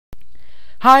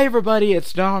Hi everybody,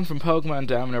 it's Don from Pokemon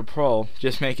Diamond Pearl,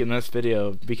 just making this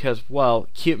video because, well,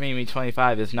 Cute Mimi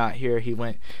 25 is not here. He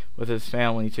went with his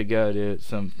family to go to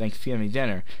some Thanksgiving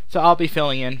dinner, so I'll be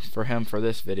filling in for him for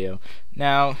this video.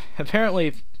 Now,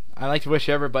 apparently, I like to wish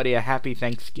everybody a happy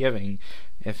Thanksgiving,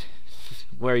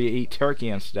 where you eat turkey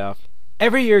and stuff.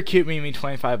 Every year, Cute Mimi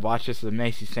 25 watches the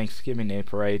Macy's Thanksgiving Day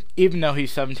Parade. Even though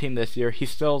he's 17 this year, he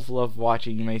still loves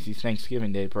watching Macy's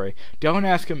Thanksgiving Day Parade. Don't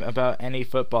ask him about any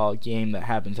football game that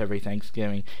happens every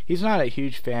Thanksgiving. He's not a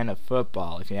huge fan of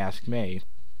football, if you ask me.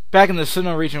 Back in the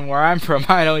Sinnoh region where I'm from,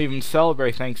 I don't even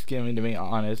celebrate Thanksgiving, to be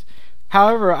honest.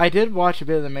 However, I did watch a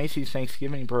bit of the Macy's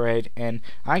Thanksgiving Parade, and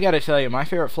I gotta tell you, my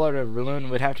favorite Florida balloon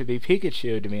would have to be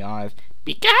Pikachu, to be honest.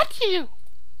 Pikachu!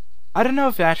 I don't know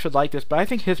if Ash would like this, but I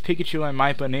think his Pikachu and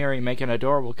my Baneri make an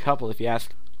adorable couple, if you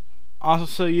ask.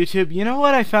 Also, YouTube, you know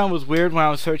what I found was weird when I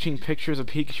was searching pictures of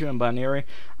Pikachu and Baneri?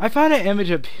 I found an image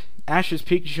of Ash's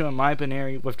Pikachu and my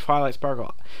Baneri with Twilight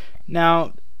Sparkle.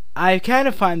 Now, I kind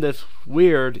of find this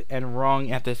weird and wrong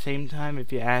at the same time,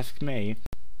 if you ask me.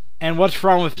 And what's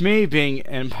wrong with me being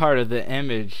in part of the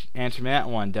image? Answer me that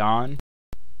one, Don.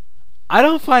 I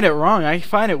don't find it wrong. I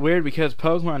find it weird because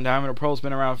Pokemon Diamond Pearl has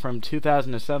been around from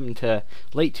 2007 to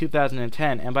late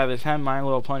 2010, and by the time My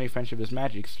Little Pony Friendship is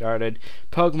Magic started,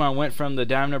 Pokemon went from the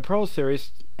Diamond Pearl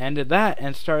series, ended that,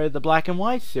 and started the Black and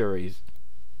White series.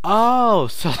 Oh,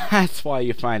 so that's why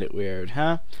you find it weird,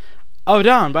 huh? Oh,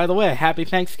 Don, by the way, happy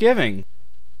Thanksgiving.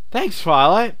 Thanks,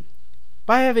 Twilight.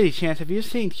 By any chance, have you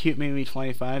seen Cute Mimi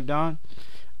 25, Don?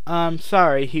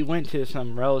 Sorry, he went to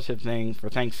some relative thing for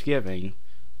Thanksgiving.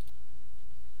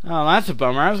 Oh, that's a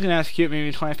bummer. I was going to ask Cute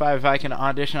Mimi 25 if I can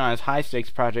audition on his High Stakes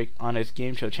project on his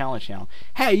Game Show Challenge channel.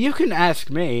 Hey, you can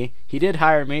ask me. He did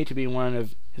hire me to be one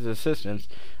of his assistants.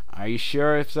 Are you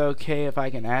sure it's okay if I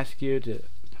can ask you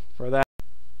for that?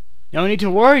 No need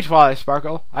to worry, Twilight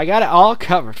Sparkle. I got it all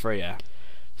covered for you.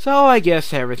 So I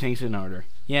guess everything's in order.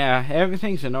 Yeah,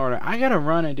 everything's in order. I gotta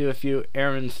run and do a few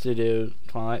errands to do,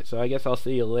 Twilight, so I guess I'll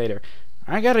see you later.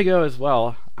 I gotta go as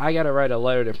well. I gotta write a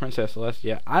letter to Princess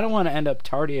Celestia. I don't want to end up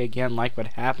tardy again like what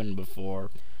happened before.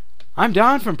 I'm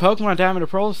Don from Pokemon Diamond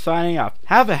Pearl signing off.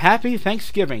 Have a happy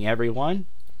Thanksgiving, everyone.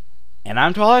 And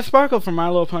I'm Twilight Sparkle from My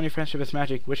Little Pony Friendship is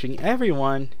Magic, wishing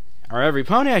everyone, or every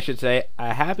pony I should say,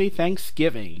 a happy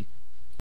Thanksgiving.